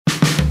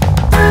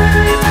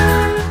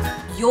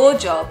Your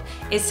job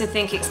is to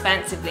think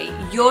expansively.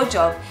 Your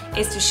job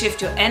is to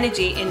shift your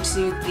energy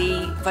into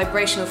the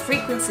vibrational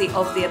frequency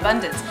of the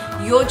abundance.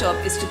 Your job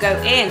is to go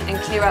in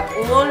and clear up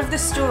all of the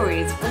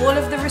stories, all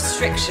of the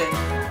restriction,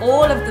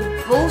 all of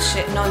the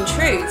bullshit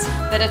non-truths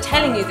that are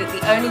telling you that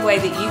the only way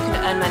that you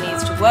can earn money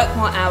is to work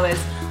more hours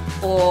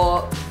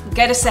or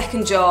get a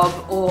second job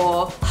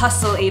or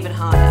hustle even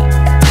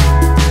harder.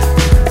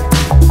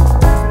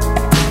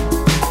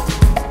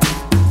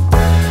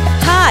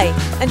 Hi,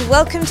 and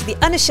welcome to the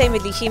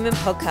Unashamedly Human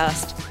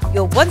podcast,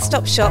 your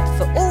one-stop shop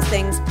for all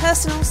things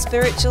personal,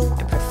 spiritual,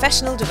 and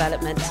professional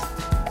development.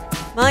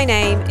 My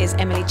name is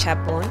Emily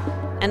Chadbourne,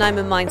 and I'm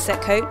a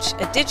mindset coach,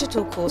 a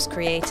digital course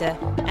creator,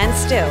 and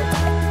still,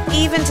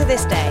 even to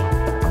this day,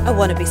 a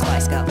wannabe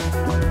Spice Girl.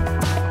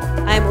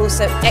 I am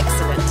also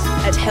excellent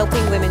at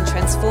helping women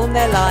transform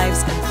their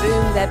lives and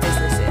boom their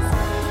businesses.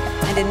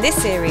 And in this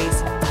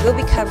series, we'll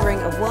be covering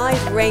a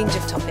wide range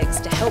of topics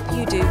to help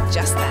you do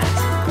just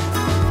that.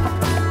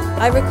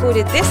 I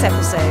recorded this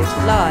episode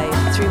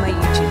live through my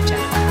YouTube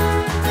channel.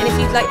 And if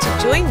you'd like to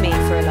join me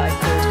for a live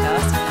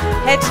broadcast,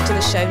 head to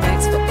the show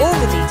notes for all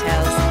the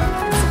details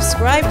and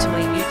subscribe to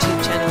my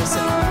YouTube channel so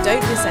that you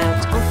don't miss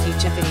out on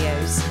future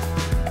videos.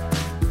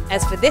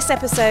 As for this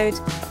episode,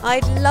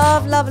 I'd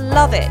love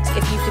it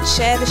if you could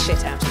share the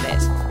shit out of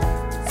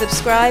it.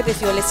 Subscribe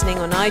if you're listening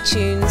on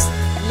iTunes,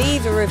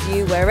 leave a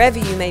review wherever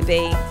you may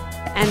be,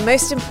 and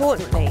most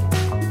importantly,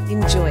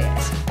 enjoy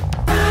it.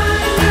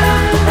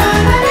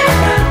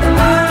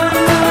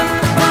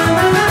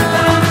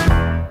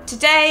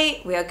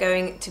 Today we are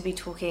going to be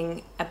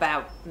talking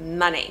about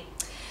money.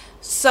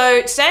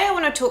 So today I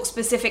want to talk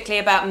specifically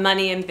about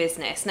money in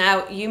business.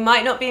 Now, you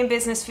might not be in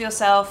business for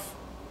yourself.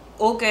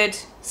 All good,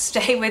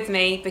 stay with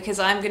me because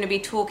I'm going to be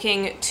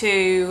talking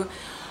to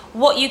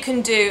what you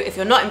can do if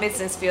you're not in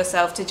business for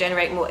yourself to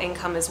generate more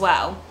income as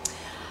well.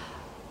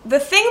 The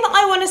thing that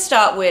I want to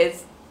start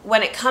with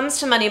when it comes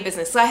to money in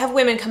business, so I have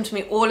women come to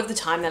me all of the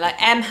time. They're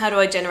like, Em, how do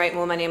I generate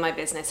more money in my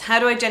business? How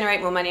do I generate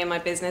more money in my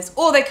business?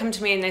 Or they come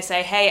to me and they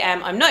say, hey,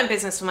 Em, I'm not in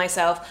business for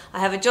myself. I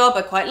have a job.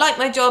 I quite like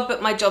my job,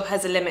 but my job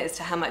has a limit as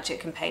to how much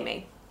it can pay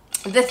me.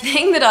 The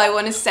thing that I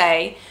want to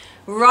say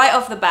right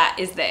off the bat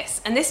is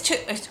this, and this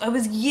took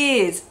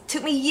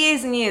me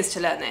years and years to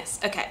learn this.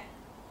 Okay.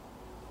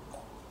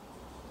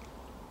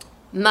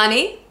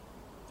 Money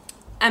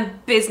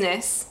and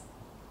business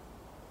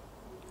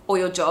or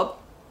your job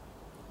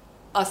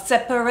are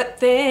separate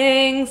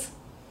things.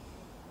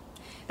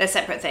 They're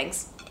separate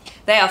things.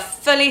 They are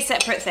fully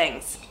separate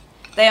things.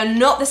 They are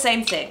not the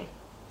same thing.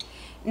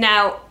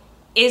 Now,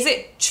 is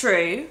it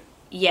true,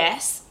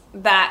 yes,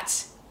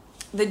 that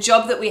the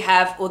job that we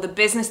have or the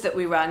business that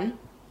we run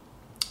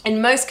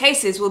in most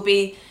cases will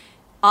be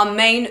our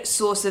main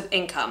source of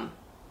income?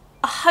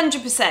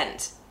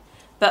 100%.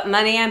 But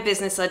money and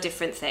business are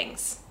different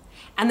things.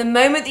 And the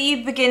moment that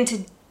you begin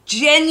to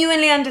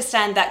genuinely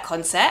understand that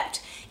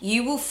concept,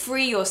 you will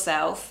free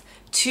yourself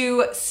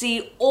to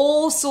see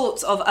all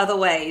sorts of other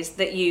ways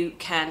that you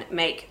can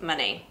make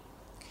money.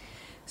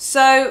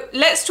 So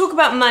let's talk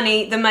about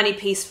money, the money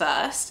piece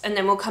first, and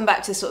then we'll come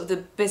back to sort of the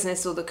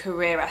business or the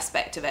career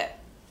aspect of it.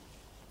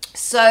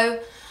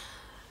 So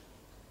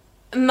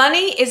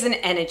money is an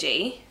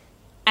energy,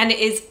 and it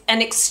is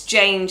an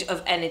exchange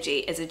of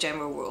energy as a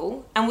general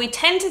rule. And we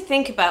tend to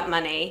think about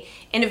money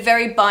in a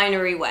very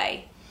binary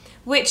way,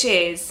 which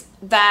is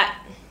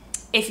that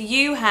if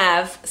you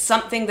have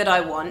something that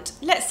I want,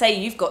 let's say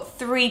you've got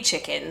 3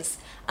 chickens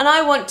and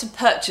I want to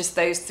purchase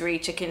those 3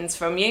 chickens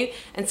from you.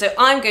 And so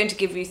I'm going to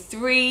give you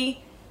 3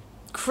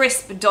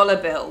 crisp dollar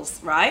bills,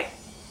 right?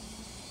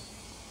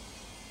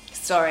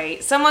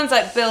 Sorry, someone's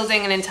like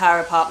building an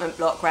entire apartment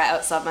block right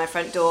outside my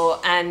front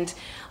door and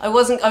I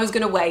was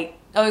going to wait.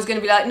 I was going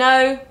to be like,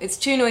 no, it's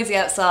too noisy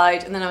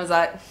outside. And then I was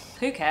like,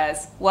 who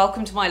cares?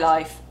 Welcome to my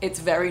life. It's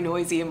very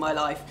noisy in my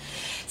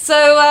life.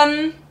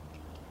 So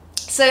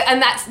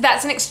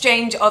that's an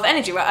exchange of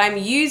energy, right? I'm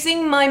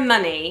using my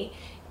money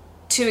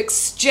to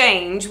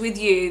exchange with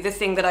you the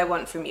thing that I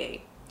want from you.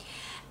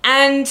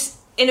 And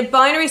in a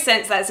binary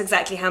sense, that's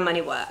exactly how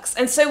money works.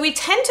 And so we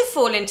tend to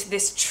fall into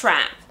this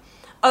trap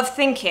of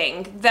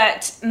thinking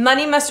that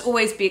money must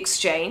always be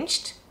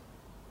exchanged,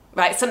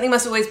 right? Something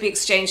must always be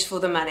exchanged for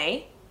the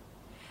money,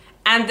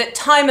 and that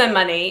time and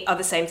money are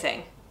the same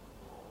thing.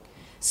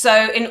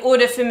 So in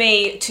order for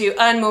me to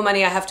earn more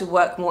money, I have to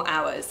work more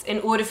hours.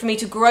 In order for me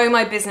to grow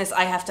my business,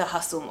 I have to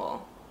hustle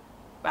more,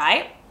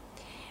 right?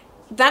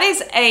 That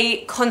is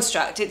a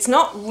construct. It's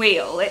not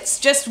real. It's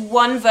just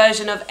one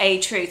version of a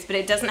truth, but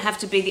it doesn't have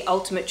to be the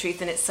ultimate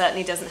truth, and it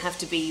certainly doesn't have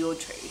to be your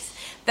truth.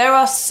 There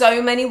are so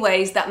many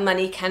ways that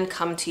money can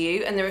come to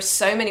you, and there are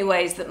so many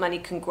ways that money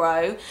can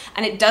grow,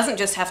 and it doesn't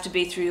just have to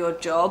be through your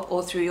job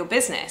or through your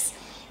business.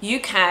 You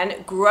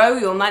can grow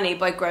your money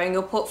by growing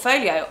your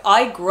portfolio.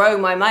 I grow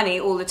my money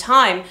all the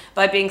time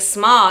by being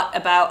smart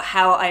about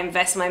how I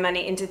invest my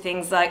money into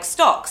things like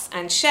stocks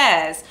and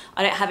shares.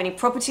 I don't have any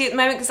property at the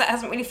moment because that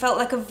hasn't really felt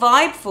like a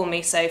vibe for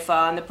me so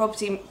far, and the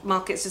property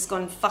market's just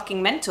gone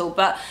fucking mental.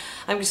 But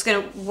I'm just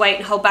going to wait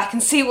and hold back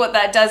and see what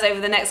that does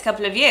over the next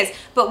couple of years.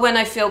 But when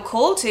I feel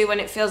called to, when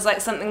it feels like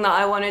something that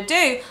I want to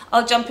do,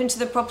 I'll jump into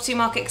the property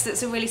market because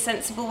it's a really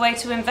sensible way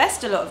to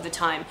invest a lot of the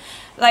time.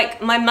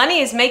 Like, my money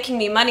is making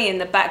me money in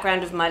the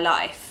background of my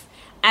life.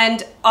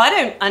 And I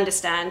don't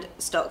understand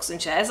stocks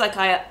and shares. Like,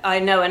 I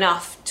know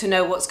enough to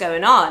know what's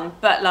going on.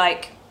 But,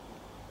 like,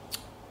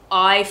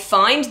 I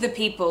find the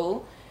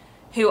people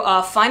who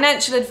are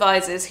financial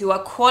advisors, who are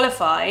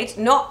qualified,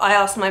 not I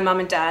ask my mum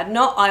and dad,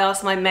 not I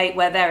ask my mate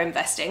where they're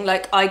investing.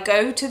 Like, I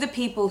go to the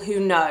people who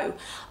know.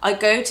 I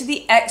go to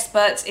the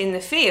experts in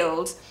the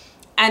field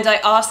and I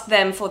ask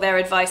them for their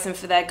advice and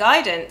for their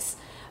guidance.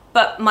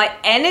 But my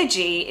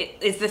energy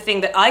is the thing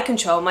that I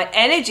control. My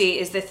energy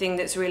is the thing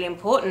that's really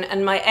important.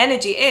 And my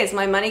energy is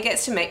my money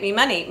gets to make me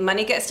money.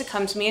 Money gets to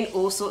come to me in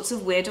all sorts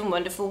of weird and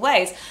wonderful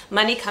ways.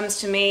 Money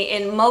comes to me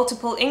in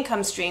multiple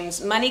income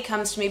streams. Money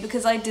comes to me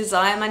because I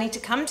desire money to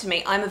come to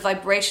me. I'm a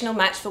vibrational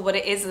match for what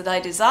it is that I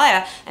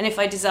desire. And if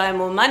I desire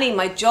more money,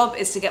 my job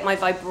is to get my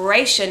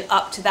vibration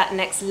up to that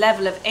next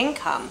level of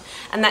income.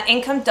 And that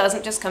income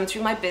doesn't just come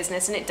through my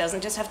business, and it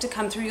doesn't just have to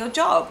come through your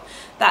job.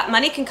 That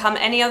money can come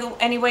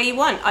any way you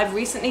want. I've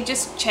recently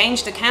just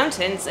changed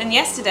accountants, and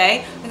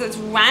yesterday I got this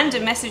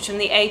random message from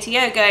the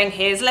ATO going,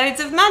 here's loads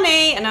of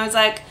money. And I was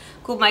like,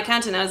 called my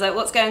accountant, I was like,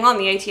 what's going on?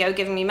 The ATO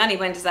giving me money,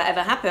 when does that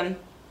ever happen?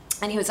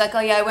 And he was like, oh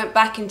yeah, I went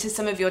back into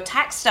some of your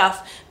tax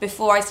stuff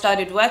before I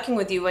started working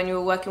with you, when you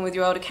were working with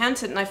your old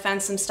accountant, and I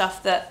found some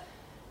stuff that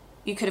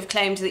you could have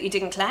claimed that you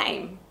didn't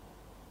claim.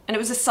 And it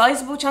was a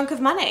sizable chunk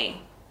of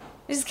money.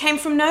 It just came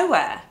from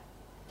nowhere.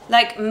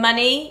 Like,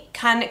 money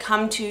can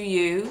come to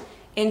you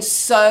in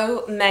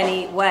so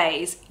many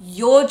ways.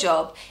 Your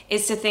job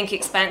is to think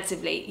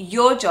expansively.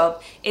 Your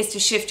job is to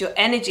shift your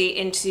energy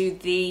into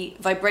the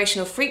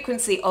vibrational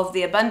frequency of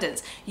the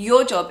abundance.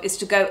 Your job is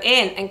to go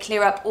in and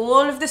clear up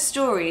all of the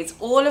stories,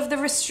 all of the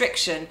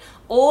restriction,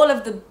 all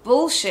of the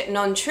bullshit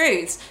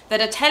non-truths that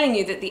are telling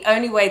you that the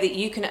only way that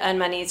you can earn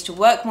money is to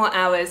work more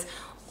hours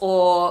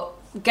or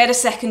get a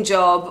second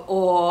job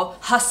or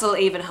hustle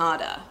even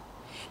harder.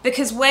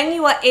 Because when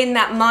you are in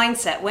that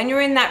mindset, when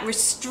you're in that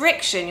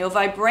restriction, your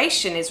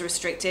vibration is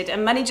restricted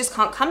and money just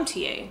can't come to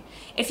you.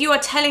 If you are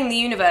telling the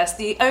universe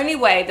the only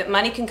way that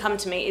money can come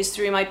to me is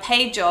through my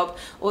paid job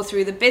or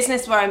through the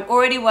business where I'm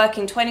already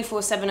working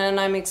 24/7 and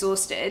I'm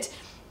exhausted,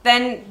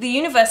 then the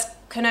universe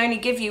can only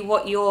give you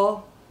where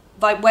you're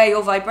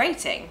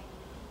vibrating.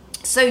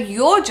 So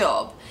your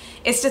job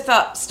is to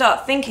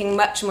start thinking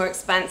much more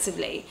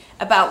expansively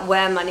about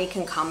where money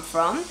can come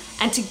from,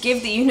 and to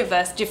give the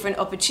universe different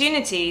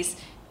opportunities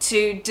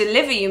to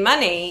deliver you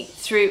money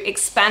through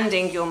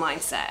expanding your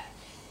mindset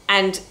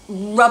and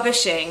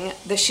rubbishing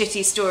the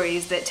shitty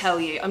stories that tell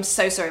you, I'm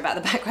so sorry about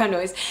the background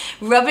noise,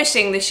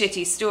 rubbishing the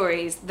shitty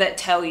stories that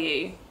tell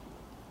you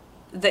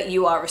that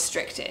you are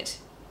restricted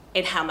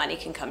in how money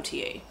can come to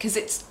you. Because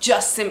it's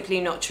just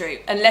simply not true,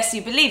 unless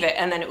you believe it,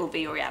 and then it will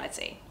be your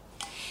reality.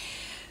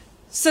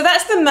 So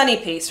that's the money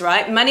piece,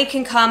 right? Money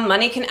can come,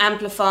 money can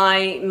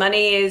amplify,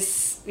 money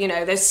is,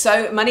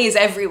 money is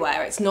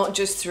everywhere. It's not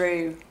just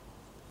through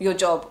your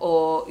job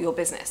or your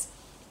business.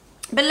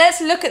 But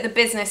let's look at the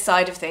business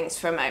side of things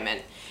for a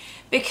moment,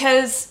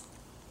 because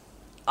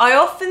I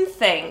often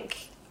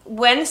think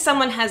when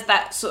someone has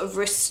that sort of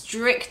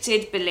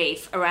restricted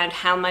belief around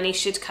how money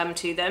should come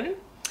to them,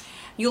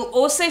 you'll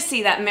also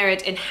see that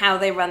mirrored in how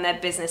they run their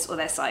business or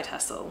their side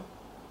hustle.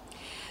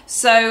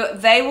 So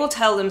they will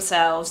tell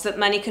themselves that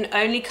money can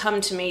only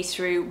come to me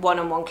through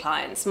one-on-one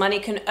clients. Money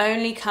can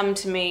only come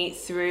to me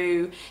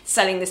through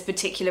selling this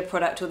particular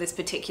product or this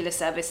particular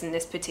service in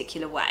this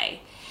particular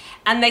way.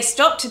 And they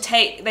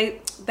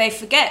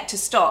forget to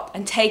stop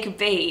and take a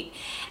beat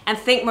and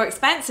think more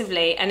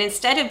expansively. And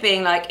instead of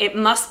being like, it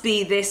must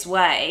be this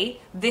way,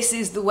 this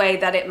is the way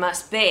that it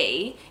must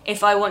be.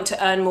 If I want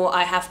to earn more,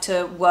 I have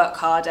to work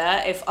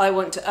harder. If I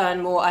want to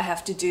earn more, I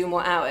have to do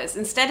more hours.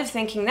 Instead of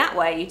thinking that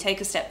way, you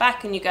take a step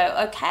back and you go,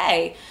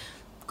 okay,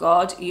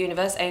 God,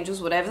 universe, angels,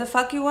 whatever the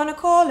fuck you want to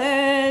call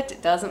it,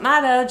 it doesn't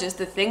matter, just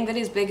the thing that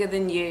is bigger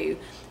than you.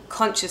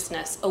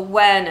 Consciousness,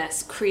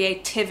 awareness,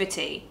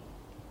 creativity.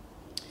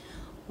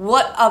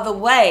 What other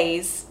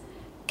ways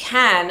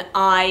can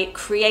I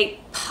create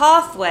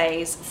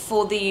pathways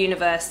for the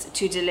universe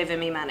to deliver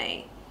me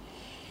money?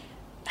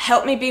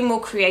 Help me be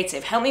more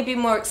creative. Help me be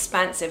more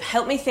expansive.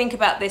 Help me think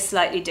about this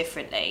slightly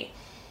differently.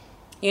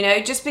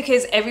 Just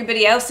because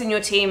everybody else in your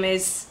team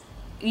is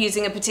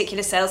using a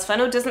particular sales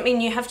funnel doesn't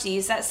mean you have to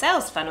use that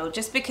sales funnel.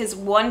 Just because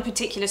one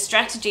particular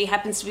strategy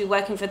happens to be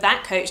working for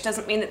that coach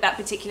doesn't mean that that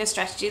particular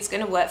strategy is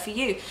going to work for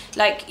you.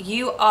 Like,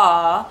 you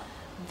are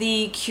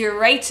the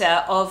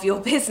curator of your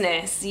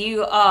business.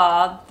 You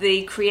are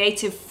the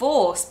creative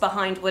force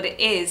behind what it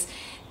is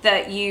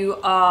that you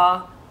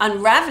are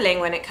unraveling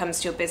when it comes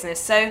to your business.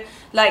 So,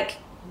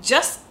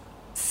 just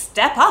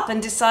step up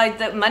and decide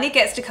that money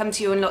gets to come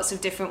to you in lots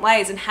of different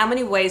ways. And how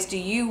many ways do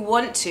you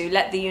want to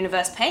let the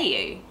universe pay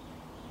you?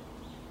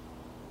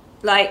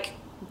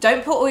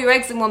 Don't put all your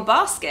eggs in one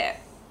basket.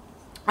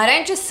 I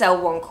don't just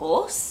sell one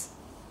course.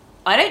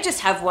 I don't just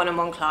have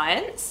one-on-one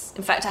clients.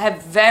 In fact, I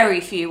have very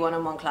few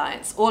one-on-one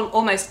clients.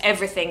 Almost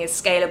everything is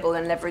scalable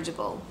and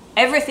leverageable.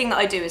 Everything that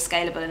I do is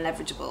scalable and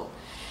leverageable.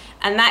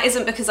 And that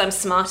isn't because I'm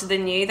smarter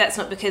than you. That's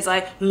not because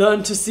I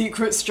learned a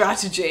secret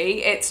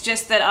strategy. It's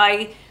just that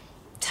I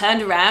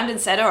turned around and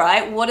said, all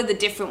right, what are the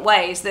different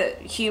ways that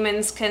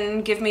humans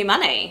can give me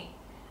money?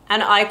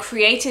 And I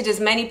created as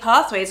many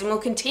pathways and will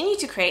continue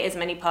to create as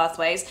many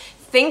pathways,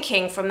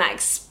 thinking from that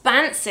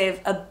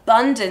expansive,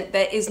 abundant,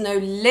 there is no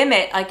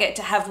limit. I get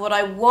to have what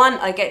I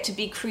want. I get to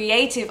be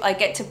creative. I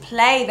get to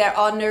play. There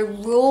are no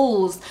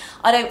rules.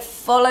 I don't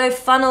follow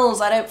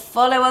funnels. I don't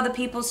follow other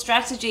people's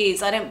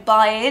strategies. I don't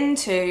buy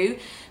into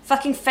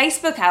fucking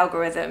Facebook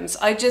algorithms.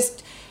 I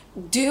just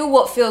do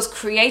what feels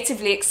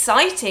creatively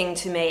exciting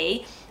to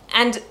me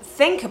and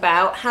think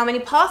about how many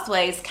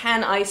pathways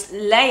can I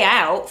lay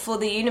out for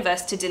the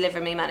universe to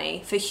deliver me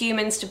money, for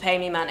humans to pay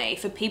me money,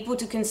 for people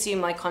to consume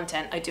my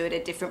content. I do it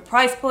at different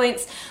price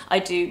points. I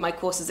do my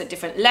courses at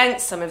different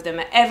lengths. Some of them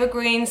are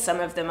evergreen, some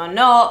of them are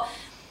not.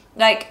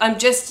 Like, I'm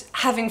just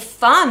having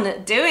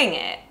fun doing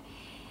it.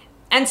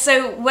 And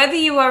so whether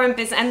you are in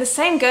business, and the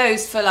same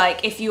goes for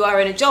like if you are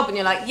in a job and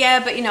you're like,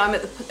 yeah, but you know, I'm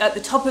at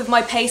the top of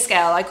my pay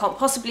scale. I can't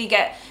possibly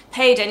get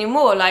paid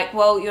anymore. Like,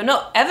 well, you're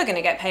not ever going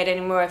to get paid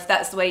anymore if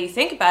that's the way you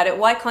think about it.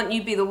 Why can't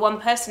you be the one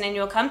person in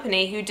your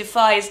company who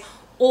defies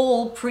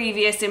all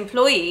previous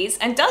employees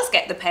and does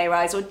get the pay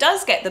rise or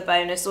does get the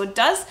bonus or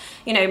does,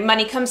 you know,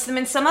 money comes to them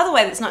in some other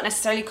way that's not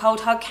necessarily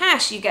cold hard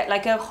cash. You get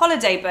like a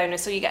holiday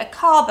bonus or you get a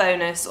car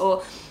bonus,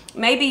 or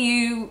maybe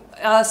you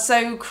are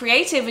so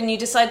creative and you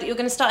decide that you're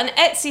going to start an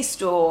Etsy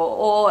store,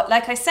 or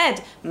like I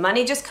said,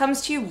 money just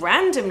comes to you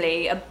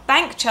randomly, a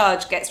bank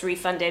charge gets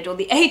refunded, or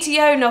the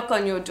ATO knock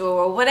on your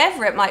door, or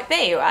whatever it might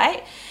be,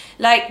 right?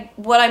 Like,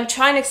 what I'm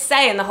trying to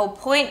say, and the whole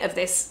point of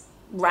this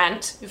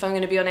rant, if I'm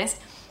going to be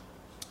honest,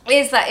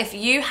 is that if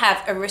you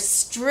have a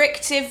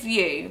restrictive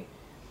view,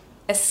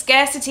 a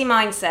scarcity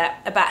mindset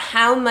about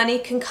how money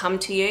can come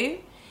to you,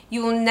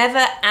 you will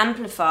never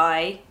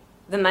amplify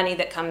the money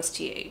that comes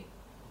to you.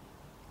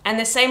 And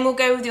the same will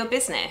go with your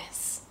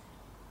business.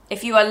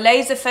 If you are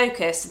laser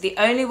focused, the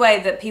only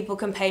way that people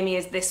can pay me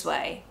is this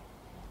way,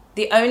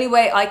 the only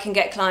way I can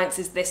get clients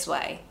is this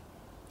way,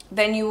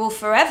 then you will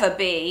forever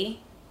be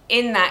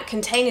in that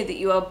container that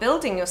you are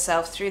building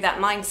yourself through that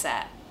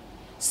mindset.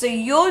 So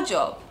your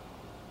job,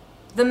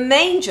 the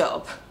main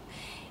job,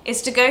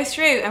 is to go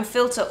through and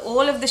filter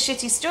all of the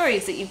shitty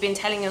stories that you've been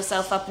telling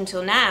yourself up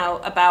until now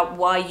about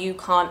why you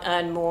can't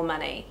earn more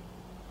money,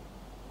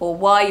 or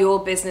why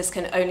your business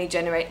can only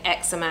generate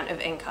X amount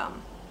of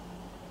income.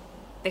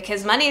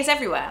 Because money is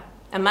everywhere,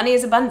 and money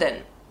is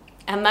abundant,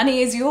 and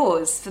money is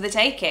yours for the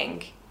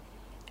taking.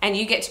 And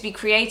you get to be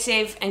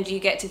creative, and you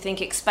get to think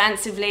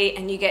expansively,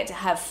 and you get to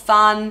have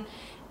fun,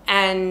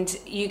 and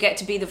you get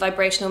to be the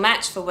vibrational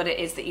match for what it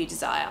is that you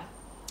desire.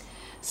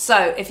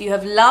 So if you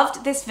have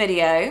loved this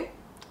video,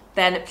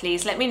 then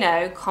please let me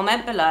know,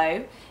 comment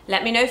below.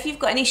 Let me know if you've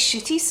got any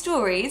shitty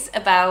stories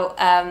about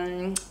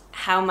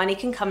how money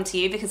can come to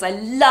you, because I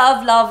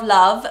love, love,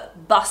 love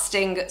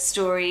busting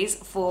stories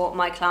for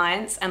my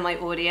clients and my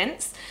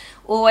audience.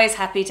 Always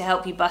happy to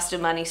help you bust a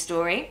money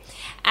story.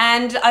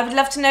 And I would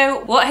love to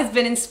know what has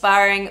been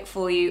inspiring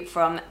for you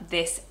from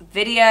this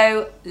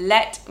video.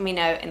 Let me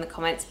know in the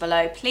comments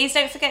below. Please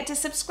don't forget to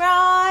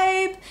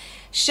subscribe.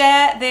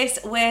 Share this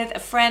with a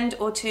friend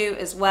or two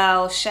as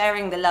well.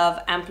 Sharing the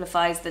love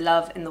amplifies the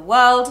love in the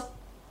world.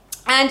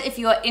 And if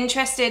you are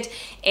interested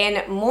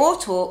in more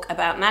talk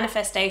about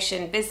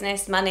manifestation,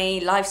 business, money,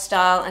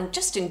 lifestyle, and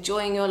just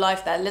enjoying your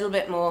life that little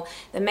bit more,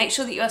 then make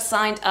sure that you are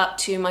signed up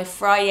to my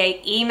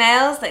Friday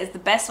emails. That is the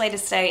best way to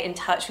stay in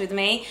touch with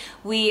me.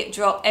 We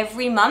drop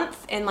every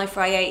month in my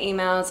Friday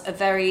emails a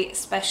very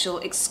special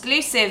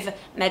exclusive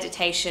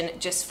meditation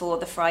just for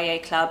the Friday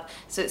Club.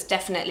 So it's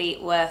definitely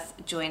worth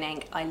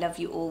joining. I love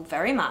you all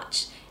very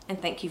much, and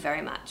thank you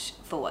very much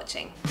for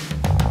watching.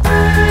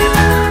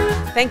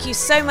 Thank you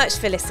so much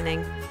for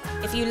listening.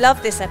 If you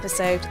love this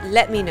episode,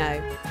 let me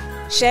know.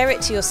 Share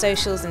it to your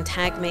socials and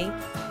tag me.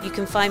 You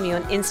can find me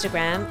on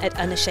Instagram at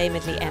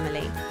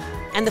unashamedlymily.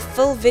 And the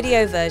full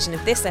video version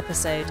of this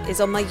episode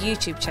is on my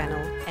YouTube channel,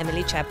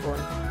 Emily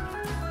Chadbourne.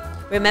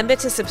 Remember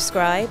to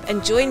subscribe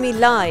and join me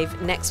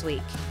live next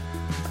week.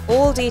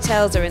 All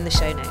details are in the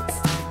show notes.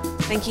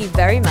 Thank you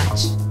very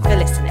much for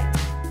listening.